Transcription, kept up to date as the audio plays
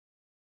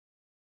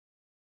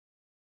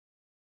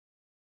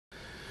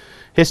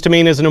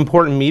Histamine is an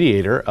important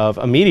mediator of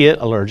immediate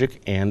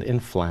allergic and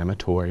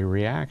inflammatory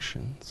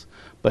reactions.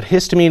 But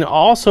histamine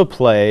also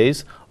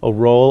plays a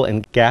role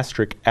in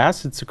gastric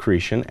acid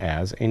secretion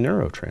as a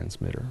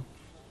neurotransmitter.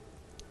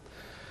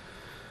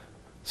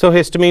 So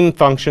histamine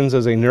functions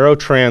as a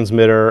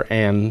neurotransmitter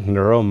and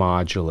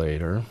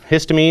neuromodulator.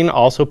 Histamine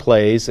also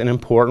plays an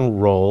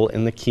important role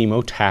in the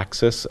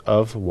chemotaxis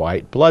of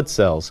white blood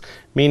cells,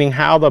 meaning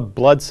how the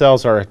blood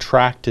cells are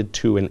attracted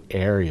to an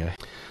area.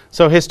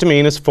 So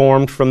histamine is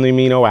formed from the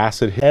amino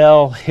acid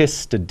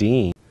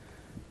L-histidine,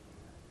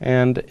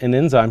 and an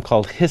enzyme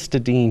called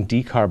histidine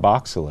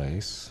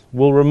decarboxylase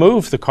will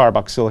remove the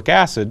carboxylic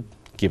acid,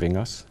 giving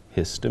us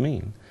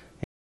histamine.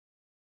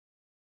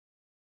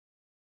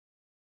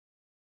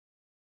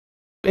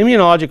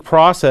 Immunologic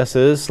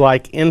processes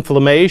like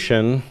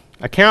inflammation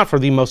account for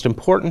the most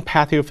important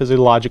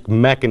pathophysiologic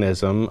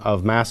mechanism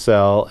of mast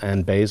cell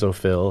and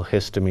basophil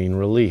histamine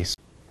release.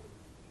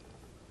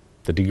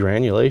 The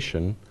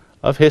degranulation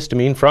of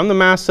histamine from the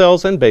mast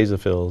cells and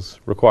basophils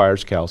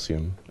requires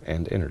calcium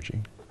and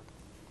energy.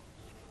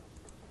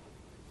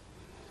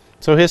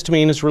 So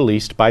histamine is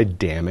released by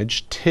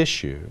damaged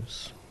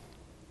tissues.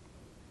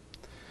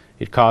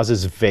 It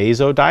causes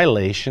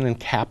vasodilation and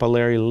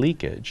capillary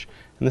leakage,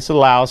 and this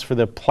allows for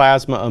the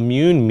plasma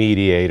immune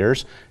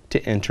mediators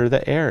to enter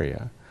the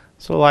area.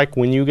 So like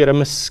when you get a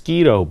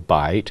mosquito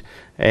bite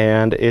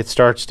and it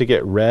starts to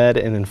get red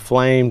and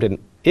inflamed and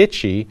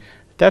itchy,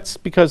 that's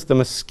because the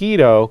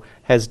mosquito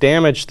has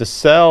damaged the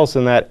cells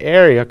in that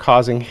area,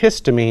 causing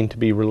histamine to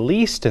be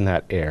released in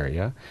that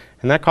area,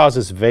 and that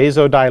causes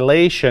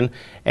vasodilation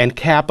and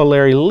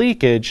capillary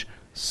leakage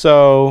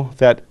so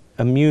that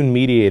immune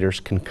mediators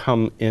can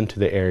come into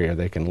the area.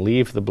 They can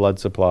leave the blood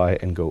supply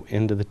and go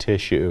into the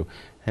tissue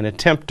and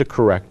attempt to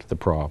correct the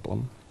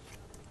problem.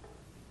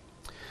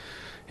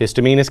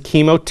 Histamine is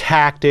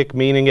chemotactic,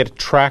 meaning it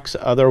attracts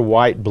other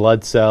white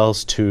blood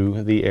cells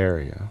to the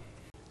area.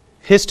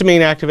 Histamine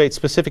activates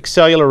specific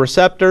cellular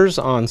receptors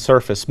on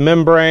surface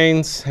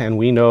membranes, and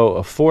we know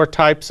of 4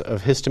 types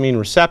of histamine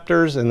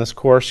receptors. In this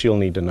course, you'll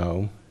need to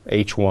know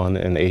H1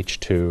 and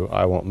H2.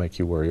 I won't make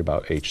you worry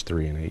about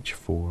H3 and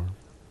H4.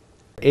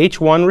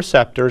 H1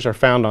 receptors are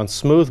found on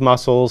smooth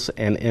muscles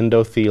and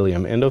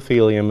endothelium.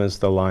 Endothelium is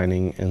the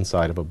lining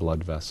inside of a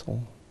blood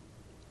vessel.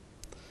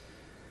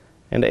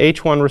 And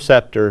H1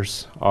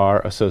 receptors are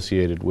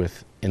associated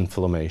with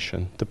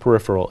inflammation, the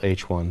peripheral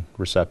H1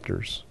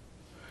 receptors.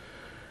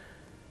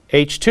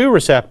 H2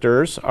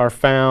 receptors are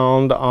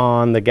found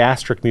on the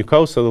gastric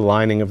mucosa, the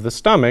lining of the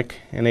stomach,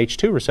 and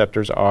H2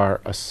 receptors are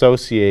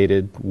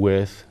associated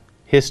with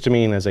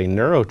histamine as a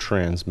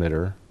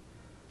neurotransmitter,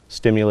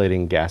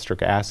 stimulating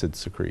gastric acid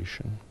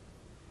secretion.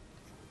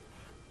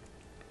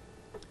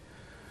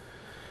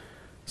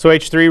 So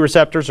H3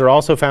 receptors are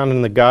also found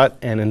in the gut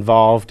and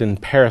involved in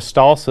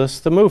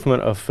peristalsis, the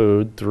movement of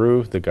food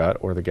through the gut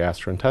or the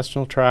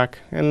gastrointestinal tract.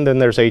 And then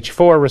there's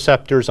H4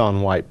 receptors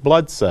on white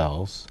blood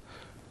cells.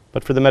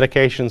 But for the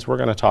medications we're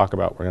going to talk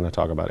about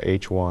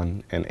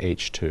H1 and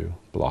H2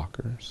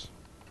 blockers.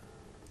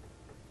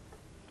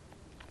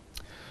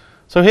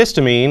 So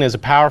histamine is a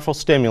powerful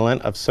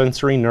stimulant of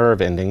sensory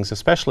nerve endings,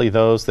 especially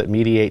those that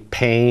mediate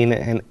pain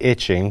and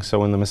itching. So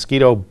when the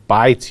mosquito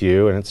bites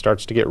you and it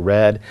starts to get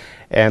red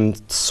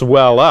and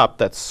swell up,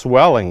 that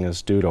swelling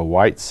is due to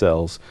white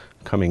cells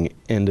coming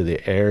into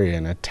the area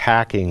and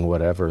attacking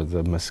whatever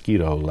the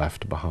mosquito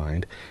left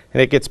behind.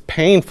 And it gets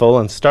painful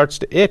and starts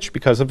to itch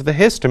because of the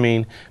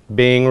histamine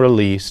being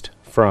released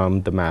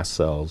from the mast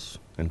cells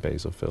and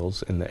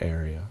basophils in the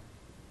area.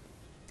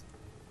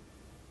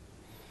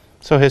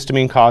 So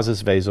histamine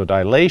causes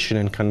vasodilation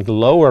and can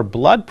lower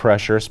blood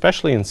pressure,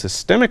 especially in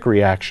systemic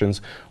reactions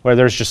where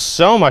there's just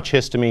so much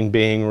histamine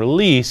being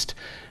released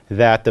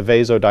that the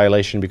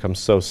vasodilation becomes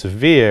so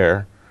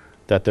severe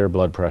that their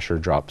blood pressure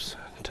drops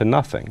to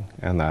nothing,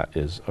 and that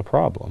is a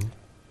problem.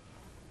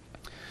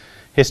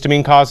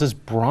 Histamine causes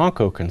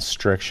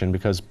bronchoconstriction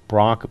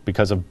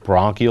because of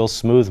bronchial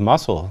smooth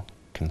muscle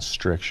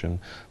constriction.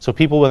 So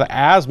people with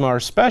asthma are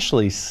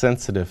especially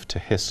sensitive to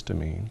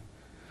histamine.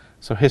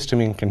 So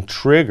histamine can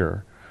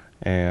trigger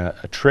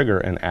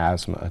an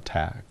asthma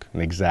attack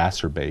and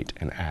exacerbate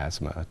an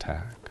asthma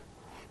attack.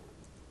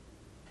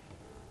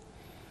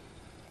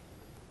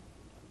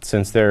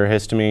 Since there are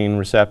histamine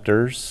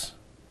receptors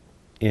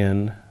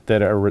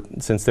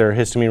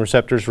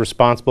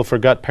responsible for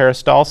gut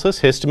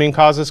peristalsis, histamine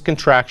causes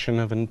contraction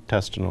of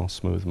intestinal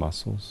smooth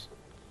muscles.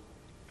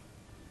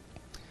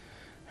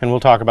 And we'll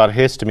talk about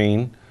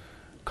histamine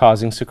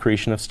causing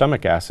secretion of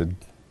stomach acid.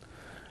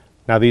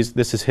 Now this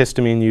is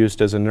histamine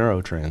used as a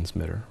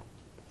neurotransmitter.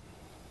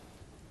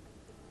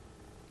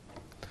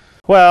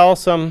 Well,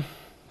 some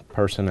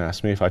person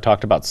asked me if I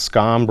talked about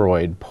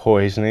scombroid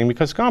poisoning,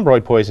 because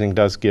scombroid poisoning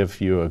does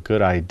give you a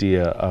good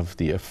idea of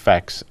the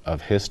effects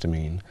of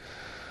histamine.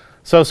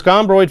 So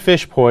scombroid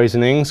fish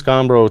poisoning,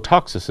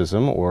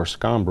 scombrotoxicism, or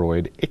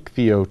scombroid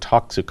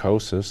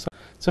ichthyotoxicosis,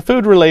 it's a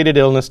food-related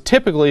illness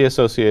typically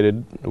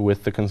associated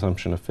with the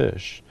consumption of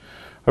fish.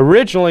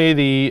 Originally,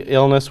 the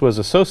illness was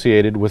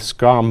associated with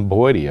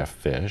Scomboidea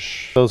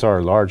fish. Those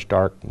are large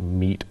dark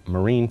meat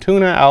marine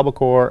tuna,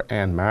 albacore,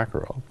 and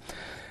mackerel.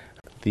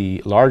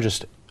 The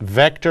largest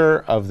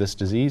vector of this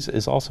disease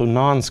is also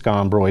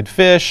non-scombroid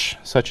fish,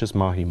 such as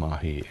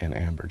mahi-mahi and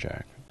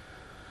amberjack.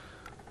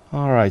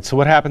 All right, so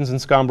what happens in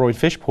scombroid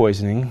fish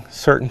poisoning?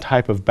 Certain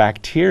type of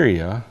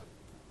bacteria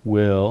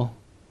will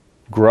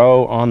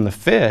grow on the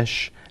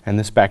fish, and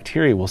this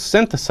bacteria will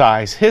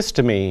synthesize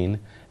histamine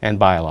and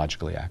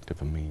biologically active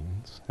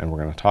amines. And we're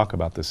going to talk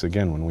about this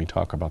again when we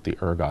talk about the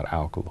ergot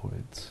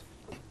alkaloids.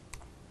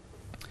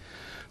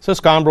 So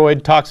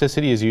scombroid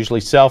toxicity is usually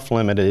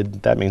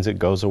self-limited. That means it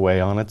goes away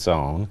on its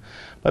own,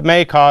 but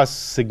may cause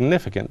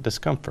significant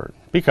discomfort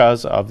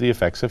because of the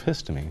effects of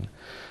histamine.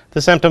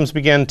 The symptoms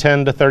begin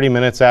 10 to 30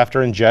 minutes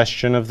after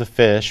ingestion of the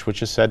fish,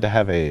 which is said to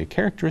have a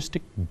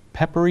characteristic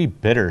peppery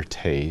bitter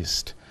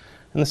taste.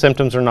 And the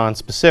symptoms are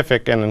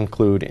nonspecific and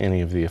include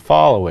any of the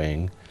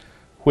following,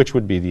 which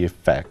would be the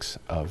effects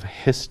of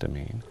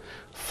histamine.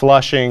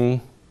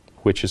 Flushing,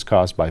 which is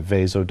caused by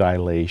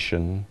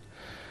vasodilation.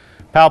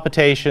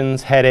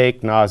 Palpitations,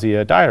 headache,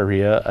 nausea,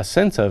 diarrhea, a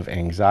sense of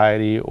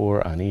anxiety or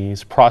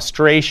unease.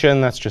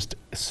 Prostration, that's just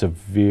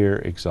severe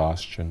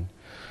exhaustion.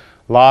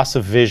 Loss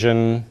of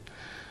vision.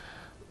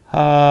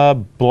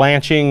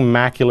 Blanching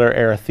macular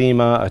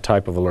erythema, a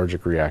type of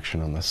allergic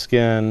reaction on the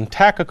skin.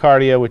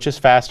 Tachycardia, which is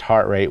fast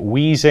heart rate.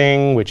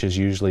 Wheezing, which is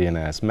usually in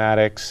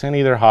asthmatics, and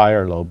either high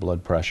or low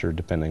blood pressure,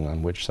 depending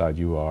on which side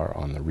you are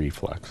on the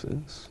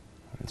reflexes.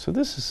 And so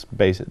this is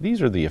basic.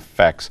 These are the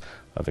effects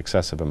of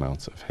excessive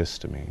amounts of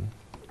histamine.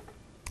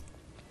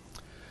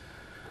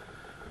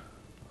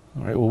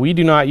 All right, well, we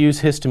do not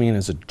use histamine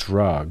as a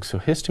drug. So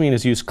histamine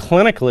is used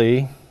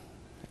clinically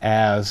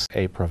as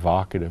a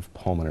provocative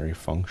pulmonary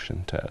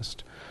function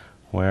test,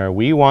 where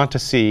we want to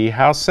see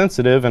how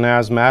sensitive an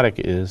asthmatic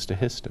is to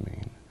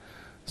histamine.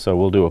 So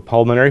we'll do a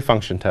pulmonary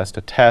function test,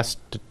 a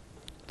test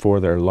for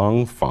their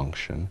lung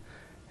function,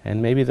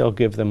 and maybe they'll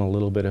give them a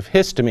little bit of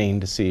histamine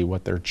to see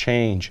what their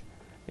change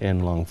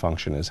in lung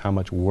function is, how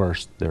much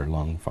worse their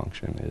lung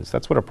function is.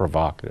 That's what a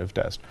provocative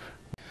test.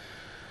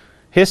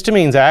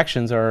 Histamine's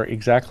actions are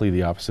exactly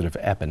the opposite of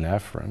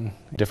epinephrine.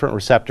 Different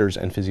receptors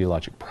and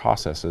physiologic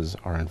processes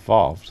are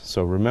involved.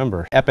 So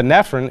remember,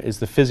 epinephrine is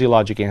the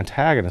physiologic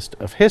antagonist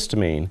of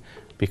histamine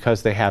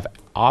because they have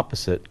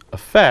opposite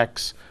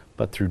effects,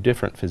 but through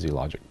different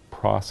physiologic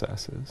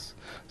processes.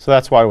 So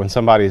that's why when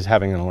somebody is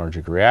having an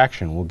allergic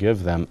reaction, we'll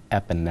give them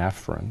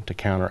epinephrine to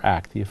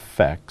counteract the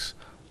effects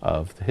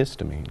of the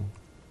histamine.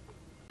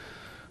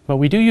 But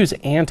we do use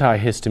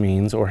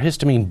antihistamines or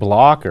histamine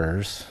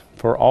blockers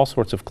for all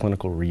sorts of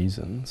clinical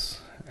reasons.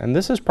 And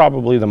this is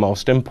probably the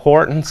most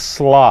important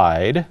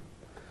slide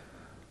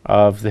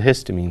of the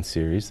histamine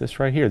series, this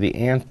right here. The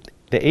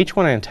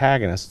H1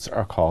 antagonists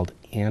are called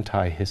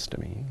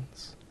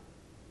antihistamines.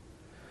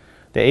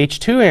 The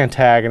H2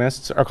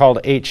 antagonists are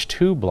called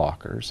H2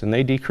 blockers, and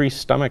they decrease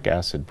stomach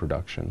acid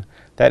production.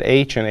 That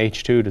H in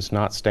H2 does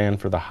not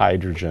stand for the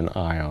hydrogen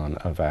ion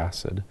of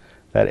acid.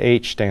 That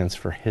H stands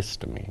for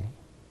histamine.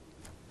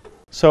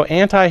 So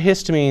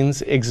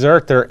antihistamines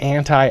exert their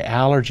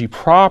anti-allergy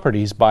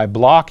properties by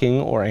blocking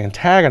or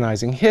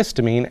antagonizing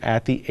histamine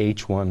at the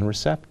H1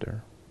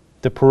 receptor,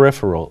 the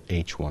peripheral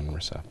H1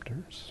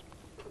 receptors.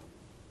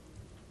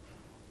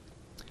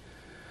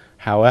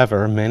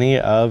 However, many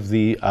of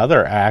the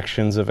other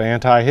actions of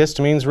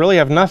antihistamines really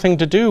have nothing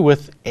to do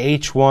with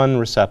H1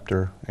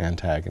 receptor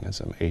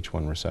antagonism,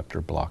 H1 receptor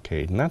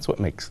blockade, and that's what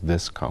makes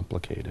this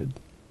complicated.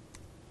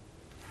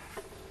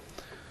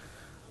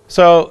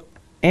 So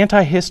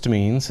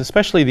antihistamines,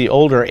 especially the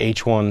older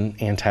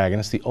H1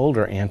 antagonists, the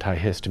older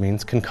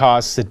antihistamines, can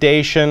cause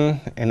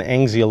sedation, an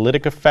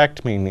anxiolytic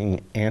effect,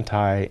 meaning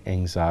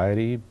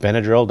anti-anxiety.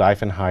 Benadryl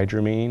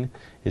diphenhydramine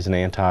is an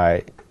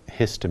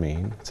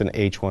antihistamine. It's an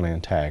H1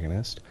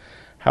 antagonist.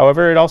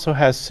 However, it also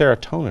has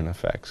serotonin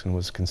effects and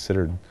was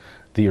considered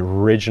the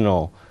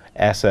original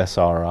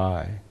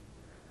SSRI.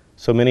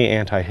 So many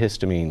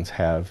antihistamines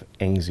have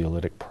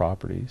anxiolytic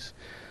properties.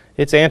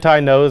 Its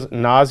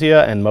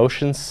anti-nausea and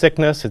motion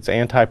sickness, its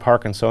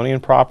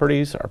anti-Parkinsonian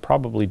properties are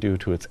probably due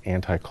to its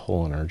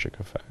anticholinergic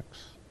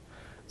effects.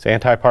 Its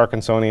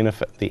anti-Parkinsonian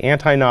effect, the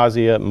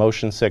anti-nausea,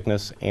 motion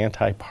sickness,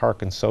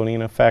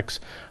 anti-Parkinsonian effects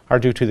are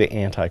due to the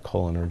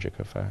anticholinergic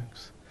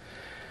effects.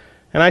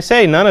 And I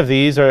say none of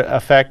these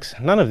effects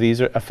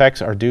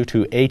are due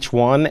to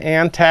H1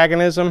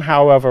 antagonism.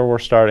 However, we're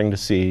starting to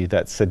see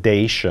that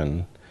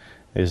sedation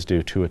is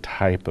due to a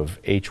type of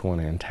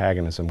H1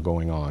 antagonism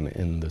going on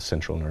in the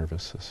central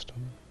nervous system.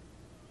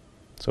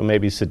 So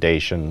maybe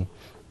sedation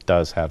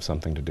does have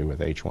something to do with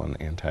H1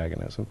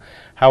 antagonism.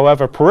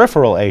 However,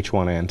 peripheral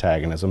H1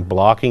 antagonism,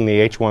 blocking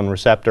the H1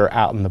 receptor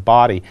out in the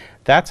body,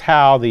 that's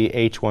how the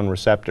H1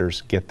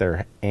 receptors get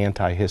their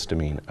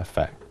antihistamine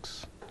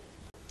effects.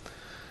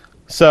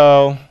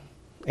 So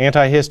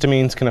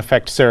antihistamines can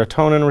affect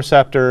serotonin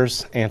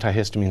receptors,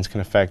 antihistamines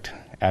can affect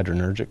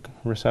adrenergic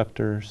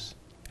receptors,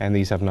 and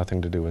these have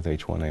nothing to do with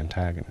H1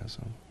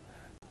 antagonism.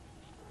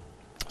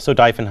 So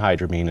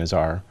diphenhydramine is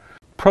our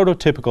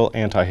prototypical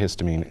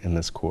antihistamine in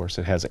this course.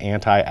 It has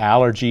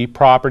anti-allergy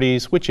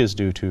properties, which is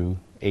due to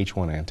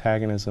H1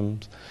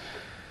 antagonisms.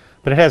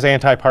 But it has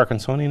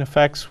anti-Parkinsonian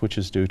effects, which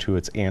is due to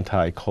its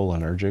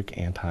anticholinergic,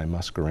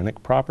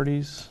 anti-muscarinic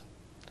properties.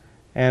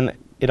 And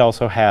it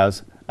also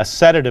has a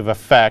sedative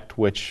effect,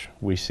 which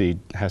we see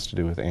has to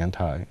do with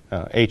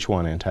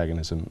H1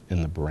 antagonism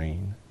in the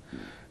brain.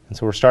 And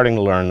so we're starting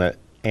to learn that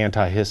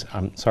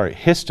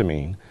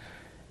histamine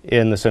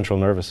in the central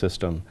nervous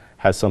system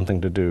has something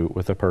to do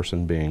with a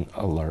person being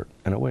alert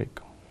and awake.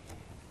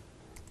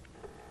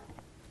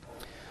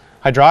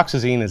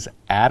 Hydroxyzine is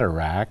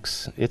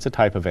Atarax. It's a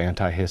type of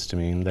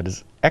antihistamine that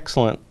is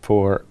excellent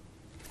for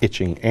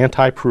itching,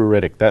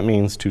 antipruritic. That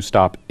means to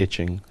stop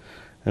itching.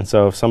 And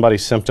so if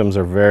somebody's symptoms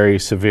are very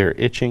severe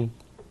itching,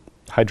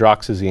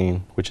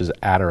 hydroxyzine, which is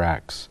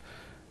Atarax,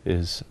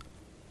 is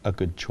a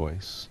good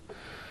choice.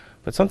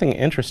 But something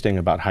interesting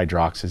about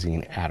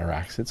hydroxyzine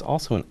Atarax, it's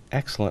also an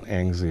excellent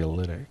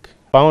anxiolytic.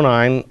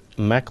 Bonine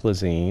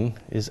meclizine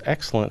is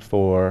excellent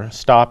for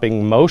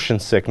stopping motion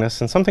sickness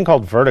and something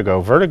called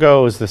vertigo.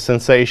 Vertigo is the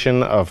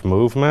sensation of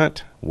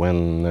movement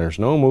when there's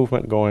no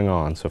movement going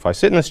on. So if I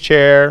sit in this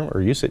chair,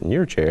 or you sit in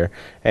your chair,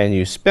 and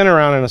you spin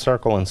around in a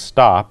circle and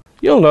stop,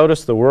 you'll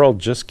notice the world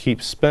just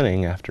keeps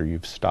spinning after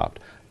you've stopped.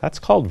 That's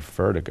called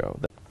vertigo.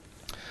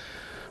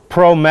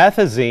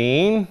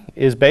 Promethazine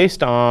is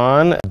based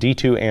on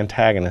D2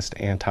 antagonist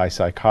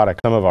antipsychotic.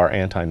 Some of our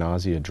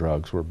anti-nausea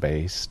drugs were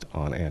based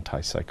on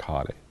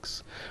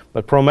antipsychotics.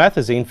 But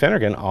promethazine,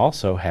 Phenergan,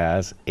 also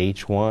has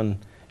H1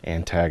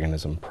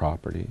 antagonism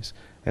properties.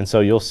 And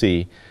so you'll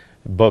see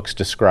books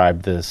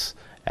describe this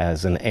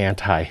as an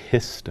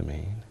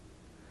antihistamine.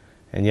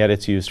 And yet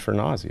it's used for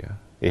nausea.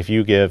 If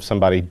you give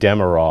somebody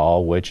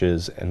Demerol, which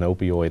is an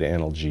opioid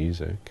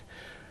analgesic,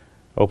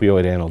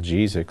 opioid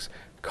analgesics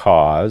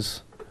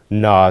cause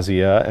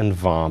nausea and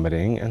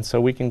vomiting, and so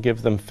we can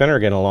give them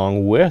Phenergan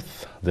along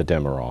with the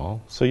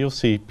Demerol. So you'll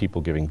see people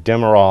giving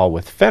Demerol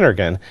with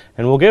Phenergan,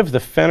 and we'll give the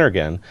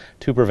Phenergan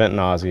to prevent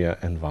nausea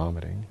and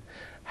vomiting.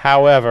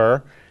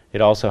 However,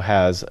 it also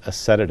has a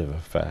sedative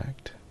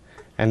effect,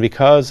 and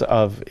because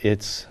of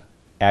its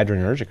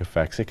adrenergic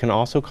effects, it can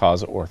also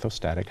cause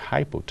orthostatic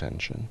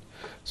hypotension.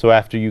 So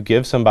after you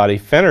give somebody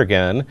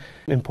Phenergan,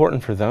 it's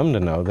important for them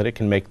to know that it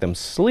can make them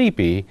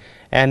sleepy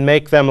and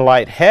make them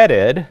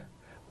lightheaded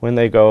when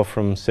they go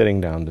from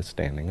sitting down to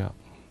standing up.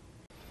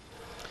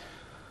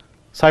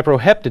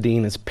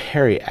 Cyproheptadine is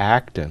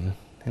periactin,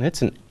 and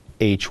it's an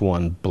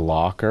H1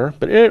 blocker,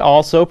 but it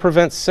also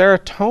prevents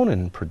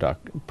serotonin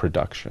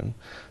production.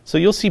 So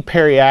you'll see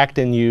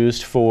periactin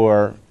used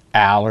for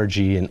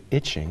allergy and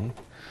itching,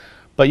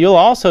 but you'll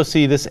also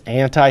see this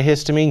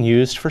antihistamine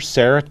used for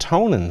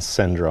serotonin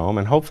syndrome,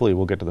 and hopefully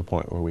we'll get to the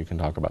point where we can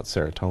talk about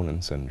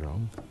serotonin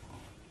syndrome.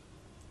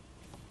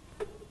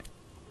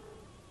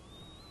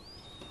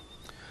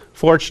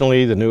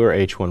 Fortunately, the newer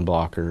H1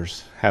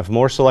 blockers have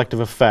more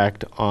selective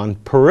effect on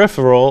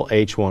peripheral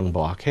H1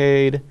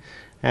 blockade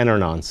and are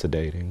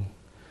non-sedating.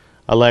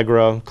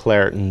 Allegra,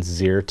 Claritin,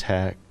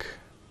 Zyrtec.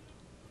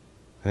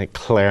 I think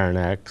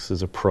Clarinex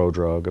is a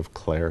prodrug of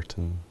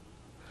Claritin.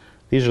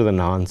 These are the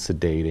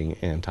non-sedating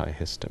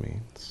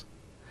antihistamines.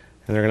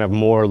 And they're going to have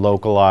more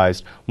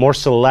localized, more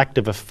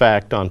selective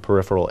effect on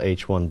peripheral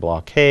H1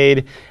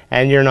 blockade,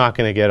 and you're not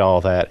going to get all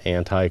that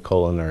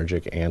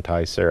anticholinergic,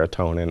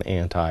 anti-serotonin,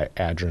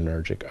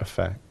 anti-adrenergic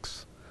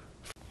effects.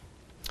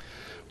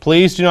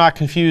 Please do not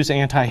confuse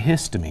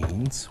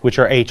antihistamines, which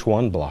are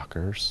H1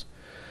 blockers,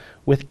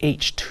 with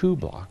H2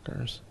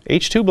 blockers.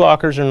 H2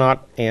 blockers are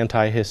not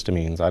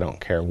antihistamines. I don't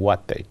care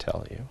what they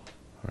tell you.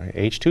 All right?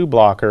 H2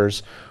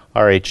 blockers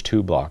are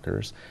H2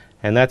 blockers.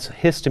 And that's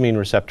histamine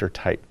receptor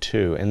type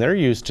 2, and they're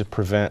used to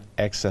prevent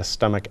excess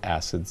stomach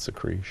acid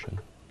secretion.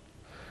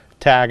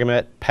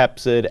 Tagamet,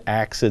 Pepcid,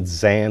 Axid,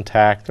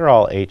 Zantac, they're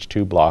all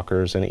H2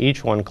 blockers, and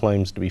each one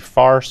claims to be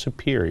far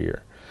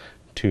superior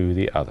to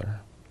the other.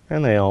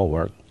 And they all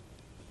work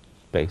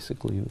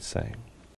basically the same.